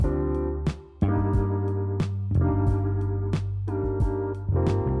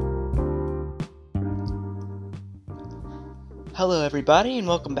Hello everybody and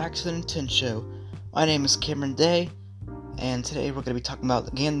welcome back to the Nintendo Show. My name is Cameron Day, and today we're going to be talking about,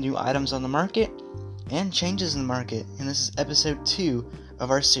 again, new items on the market and changes in the market, and this is episode 2 of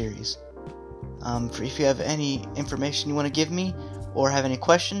our series. If you have any information you want to give me or have any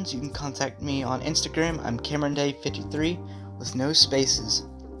questions, you can contact me on Instagram. I'm CameronDay53 with no spaces.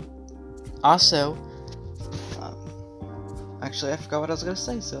 Also, actually I forgot what I was going to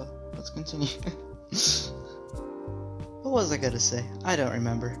say, so let's continue. What was I going to say? I don't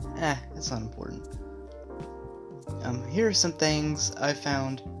remember. It's not important. Here are some things I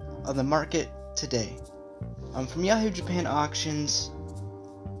found on the market today. From Yahoo Japan Auctions,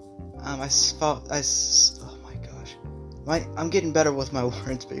 oh my gosh. I'm getting better with my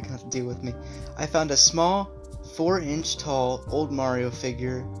words, but you're going to have to deal with me. I found a small 4-inch tall old Mario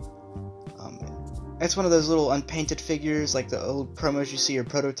figure. It's one of those little unpainted figures, like the old promos you see or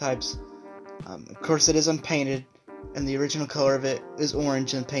prototypes. Of course it is unpainted, and the original color of it is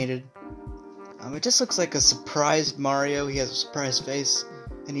orange and painted. It just looks like a surprised Mario. He has a surprised face,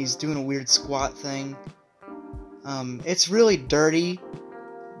 and he's doing a weird squat thing. It's really dirty,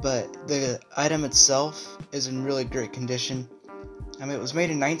 but the item itself is in really great condition. It was made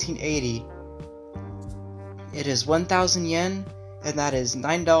in 1980. It is 1,000 yen, and that is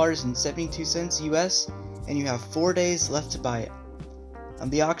 $9.72 US, and you have 4 days left to buy it.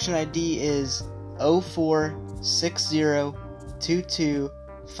 The auction ID is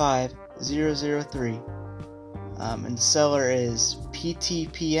 0460225003, and the seller is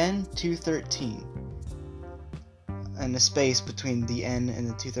PTPN213, and a space between the N and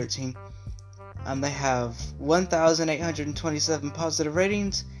the 213. They have 1,827 positive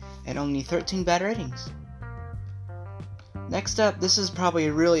ratings and only 13 bad ratings. Next up, this is probably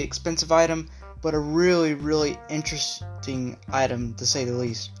a really expensive item, but a really interesting item to say the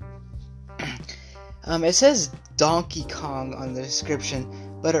least. It says Donkey Kong on the description,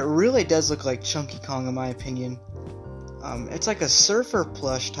 but it really does look like Chunky Kong in my opinion. It's like a surfer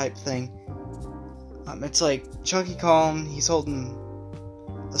plush type thing. It's like Chunky Kong, he's holding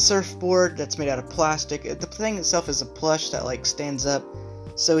a surfboard that's made out of plastic. The thing itself is a plush that like stands up,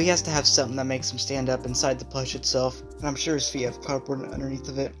 so he has to have something that makes him stand up inside the plush itself, and I'm sure his feet have cardboard underneath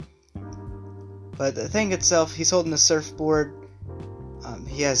of it. But the thing itself, he's holding a surfboard,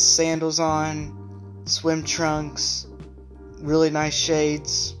 he has sandals on, swim trunks, really nice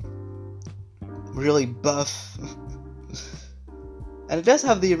shades, really buff, and it does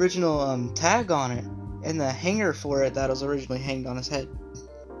have the original tag on it, and the hanger for it that was originally hanged on his head.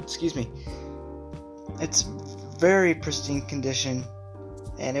 Excuse me. It's very pristine condition,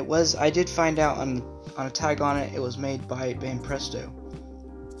 and I did find out on a tag on it, it was made by Banpresto.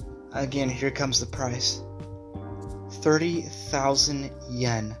 Again, here comes the price. 30,000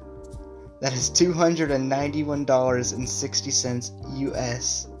 yen. That is $291.60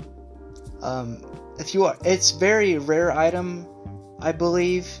 US. It's a very rare item, I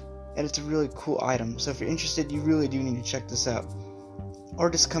believe, and it's a really cool item. So if you're interested, you really do need to check this out,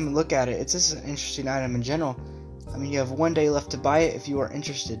 or just come and look at it. It's just an interesting item in general. You have 1 day left to buy it if you are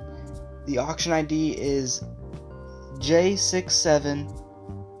interested. The auction ID is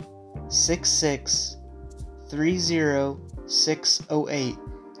J676630608,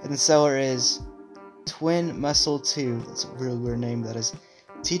 and the seller is Twin Muscle 2. That's a really weird name. That is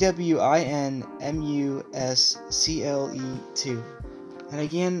TWINMUSCLE2. And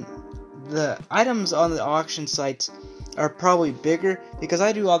again, the items on the auction sites are probably bigger because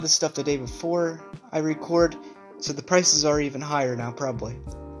I do all this stuff the day before I record, so the prices are even higher now, probably.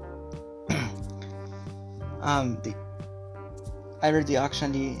 I read the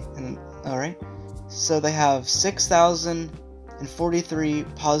auction ID, and alright. So they have 6,043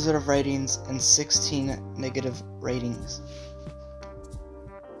 positive ratings and 16 negative ratings.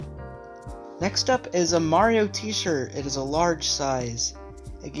 Next up is a Mario t-shirt. It is a large size.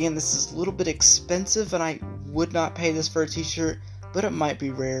 Again, this is a little bit expensive, and I would not pay this for a t-shirt, but it might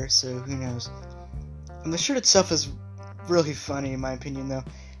be rare, so who knows. And the shirt itself is really funny in my opinion though.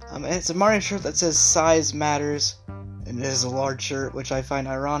 It's a Mario shirt that says size matters, and it is a large shirt, which I find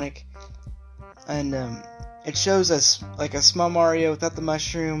ironic. And it shows us like a small Mario without the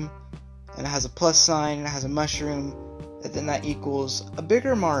mushroom, and it has a plus sign, and it has a mushroom, and then that equals a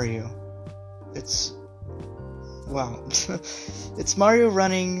bigger Mario. It's wow. It's Mario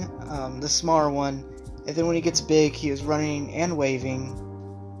running, the smaller one, and then when he gets big, he is running and waving.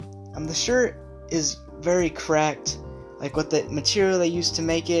 The shirt is very cracked, like what the material they used to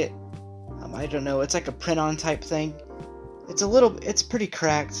make it. I don't know. It's like a print-on type thing. It's pretty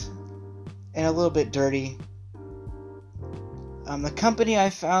cracked and a little bit dirty. The company I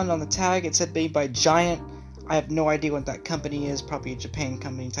found on the tag, it said made by Giant. I have no idea what that company is, probably a Japan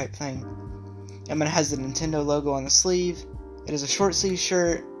company type thing. And it has the Nintendo logo on the sleeve. It is a short sleeve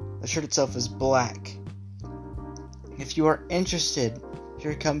shirt. The shirt itself is black. If you are interested,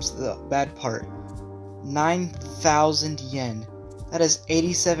 here comes the bad part. 9,000 yen. That is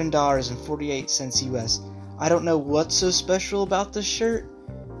 $87.48 US. I don't know what's so special about this shirt,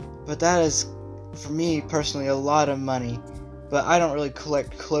 but that is, for me personally, a lot of money. But I don't really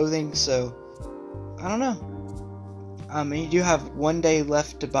collect clothing, so I don't know. And you do have 1 day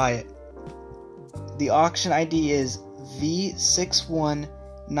left to buy it. The auction ID is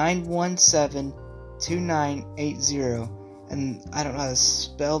V619172980, and I don't know how to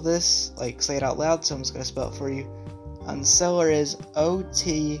spell this, like say it out loud, so I'm just gonna spell it for you. The seller is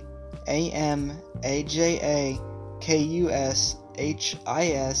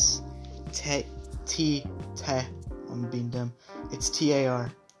OTAMAJAKUSHIS T. I'm being dumb. It's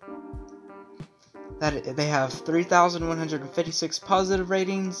TAR. That they have 3,156 positive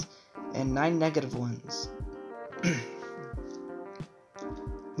ratings and 9 negative ones.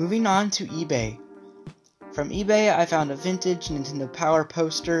 Moving on to eBay. From eBay, I found a vintage Nintendo Power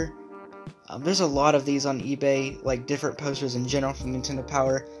poster. There's a lot of these on eBay, like different posters in general from Nintendo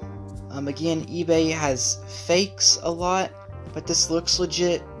Power. Again, eBay has fakes a lot, but this looks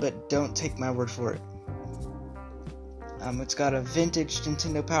legit, but don't take my word for it. It's got a vintage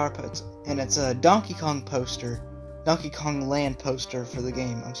Nintendo Power poster, and it's a Donkey Kong poster, Donkey Kong Land poster for the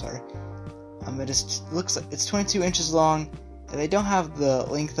game, I'm sorry. It looks like it's 22 inches long, and they don't have the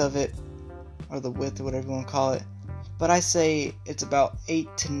length of it, or the width, or whatever you want to call it, but I say it's about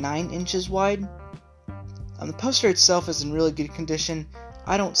 8 to 9 inches wide. The poster itself is in really good condition.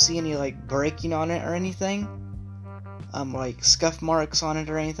 I don't see any like breaking on it or anything, like scuff marks on it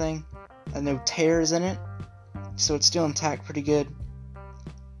or anything, and no tears in it, so it's still intact pretty good.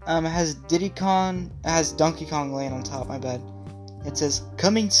 It has Donkey Kong Land on top, my bad. It says,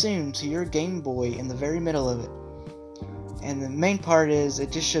 coming soon to your Game Boy in the very middle of it. And the main part is,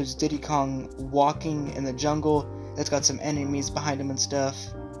 it just shows Diddy Kong walking in the jungle. It's got some enemies behind him and stuff,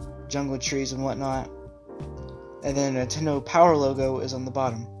 jungle trees and whatnot. And then a Nintendo Power logo is on the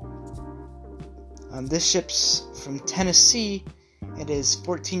bottom. This ships from Tennessee. It is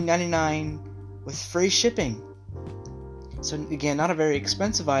 $14.99 with free shipping. So again, not a very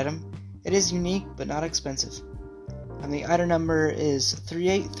expensive item. It is unique, but not expensive. And the item number is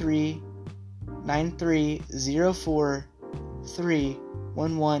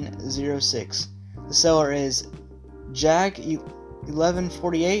 383-9304-31106. The seller is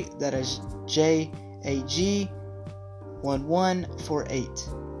Jag1148. That is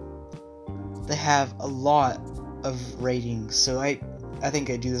JAG1148. They have a lot of ratings, so I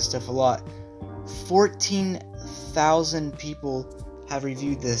think I do this stuff a lot. 14,000 people have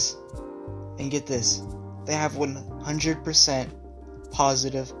reviewed this, and get this, they have 100%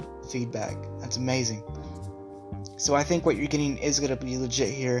 positive feedback. That's amazing. So I think what you're getting is going to be legit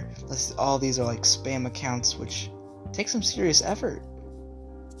here, unless all these are like spam accounts, which takes some serious effort.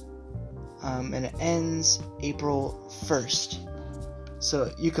 And it ends April 1st.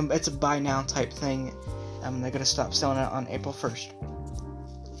 So it's a buy now type thing. They're going to stop selling it on April 1st.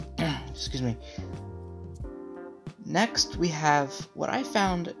 Excuse me. Next, we have what I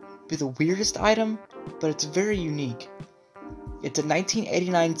found to be the weirdest item, but it's very unique. It's a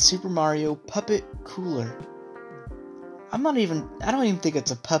 1989 Super Mario puppet cooler. I don't even think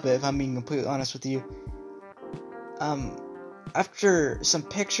it's a puppet, if I'm being completely honest with you. After some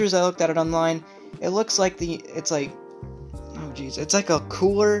pictures, I looked at it online. It looks like it's like a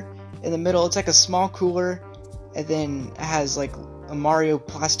cooler in the middle. It's like a small cooler, and then it has like a Mario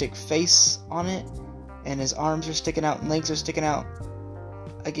plastic face on it, and his arms are sticking out and legs are sticking out.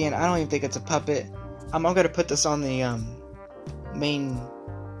 Again, I don't even think it's a puppet. I'm gonna put this on the main,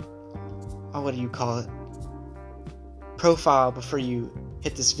 what do you call it, profile before you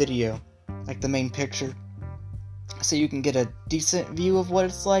hit this video, like the main picture, so you can get a decent view of what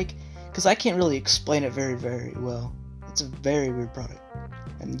it's like, because I can't really explain it very, very well. It's a very weird product,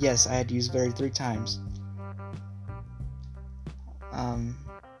 and yes, I had to use very 3 times.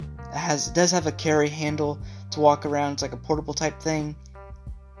 It does have a carry handle to walk around. It's like a portable type thing.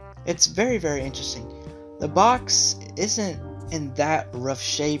 It's very, very interesting. The box isn't in that rough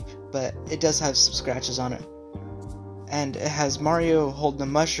shape, but it does have some scratches on it. And it has Mario holding a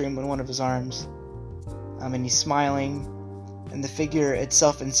mushroom in one of his arms. And he's smiling. And the figure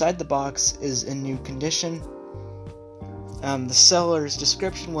itself inside the box is in new condition. The seller's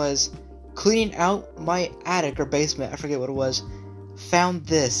description was, cleaning out my attic or basement, I forget what it was, found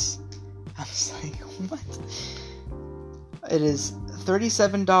this. I was like, what? It is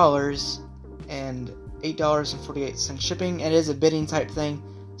 $37, and $8.48 shipping, and it is a bidding type thing,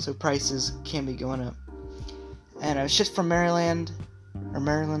 so prices can be going up. And it's shipped from Maryland,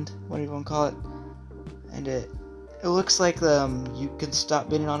 what do you want to call it? And it looks like you can stop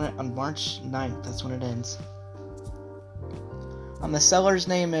bidding on it on March 9th. That's when it ends. The seller's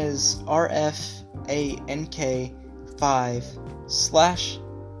name is RFANK5 /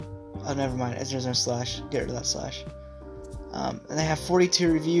 oh, never mind. There's no slash. Get rid of that slash. And they have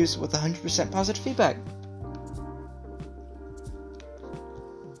 42 reviews with 100% positive feedback.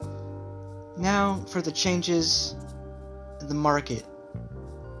 Now for the changes in the market.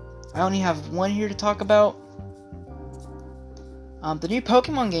 I only have one here to talk about. The new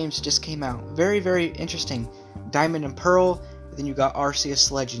Pokemon games just came out. Very, very interesting. Diamond and Pearl. And then you got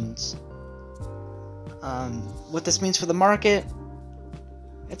Arceus Legends. What this means for the market,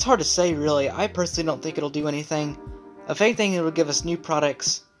 it's hard to say, really. I personally don't think it'll do anything. If anything, it'll give us new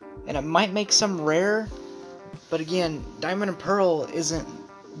products, and it might make some rare. But again, Diamond and Pearl isn't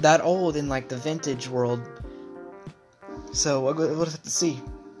that old in like the vintage world, so we'll just have to see.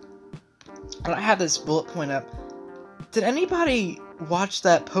 And I have this bullet point up. Did anybody watch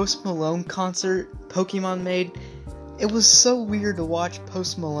that Post Malone concert Pokemon made? It was so weird to watch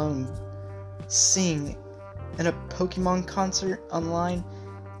Post Malone sing in a Pokemon concert online.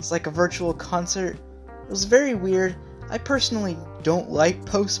 It's like a virtual concert. It was very weird. I personally don't like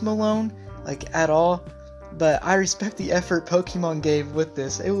Post Malone, like, at all, but I respect the effort Pokemon gave with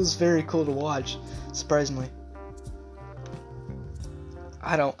this. It was very cool to watch, surprisingly.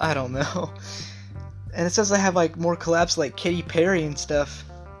 I don't know. And it says they have like more collabs like Katy Perry and stuff.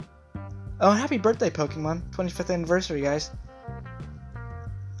 Oh, happy birthday, Pokemon. 25th anniversary, guys.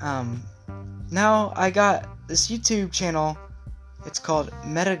 Now I got this YouTube channel. It's called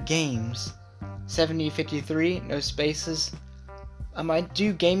Meta Games 7053, no spaces. I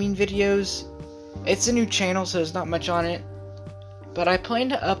do gaming videos. It's a new channel, so there's not much on it. But I plan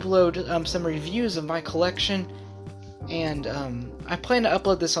to upload some reviews of my collection. And I plan to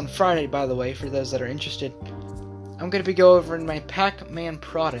upload this on Friday, by the way, for those that are interested. I'm going to be going over my Pac-Man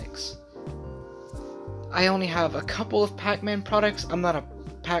products. I only have a couple of Pac-Man products. I'm not a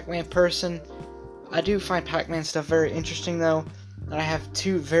Pac-Man person. I do find Pac-Man stuff very interesting, though. And I have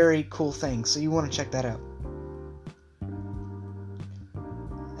two very cool things, so you want to check that out.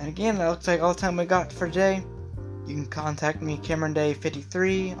 And again, that looks like all the time we got for today. You can contact me,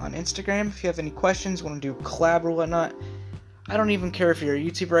 CameronDay53, on Instagram if you have any questions, want to do a collab or whatnot. I don't even care if you're a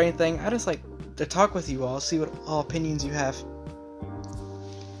YouTuber or anything. I just like to talk with you all, see what all opinions you have.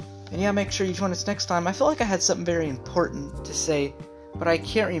 And yeah, make sure you join us next time. I feel like I had something very important to say, but I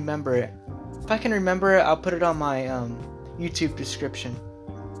can't remember it. If I can remember it, I'll put it on my YouTube description.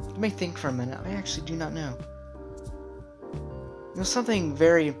 Let me think for a minute. I actually do not know. It was something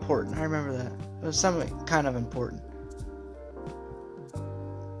very important. I remember that. It was something kind of important.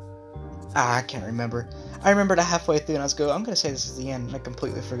 I can't remember. I remembered it halfway through and I was going, I'm going to say this is the end, and I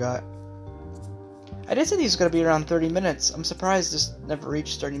completely forgot. I did say these were going to be around 30 minutes. I'm surprised this never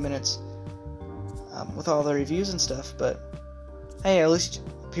reached 30 minutes with all the reviews and stuff, but hey, at least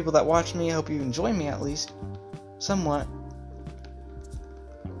people that watch me, I hope you enjoy me at least. Somewhat.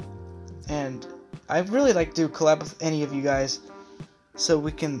 And I'd really like to collab with any of you guys, so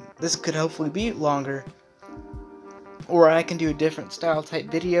this could hopefully be longer, or I can do a different style type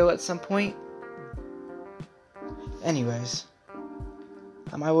video at some point. Anyways,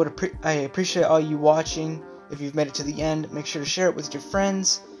 I appreciate all you watching. If you've made it to the end, make sure to share it with your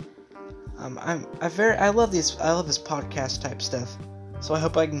friends. I love this podcast type stuff, so I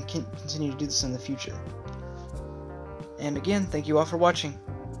hope I can continue to do this in the future. And again, thank you all for watching.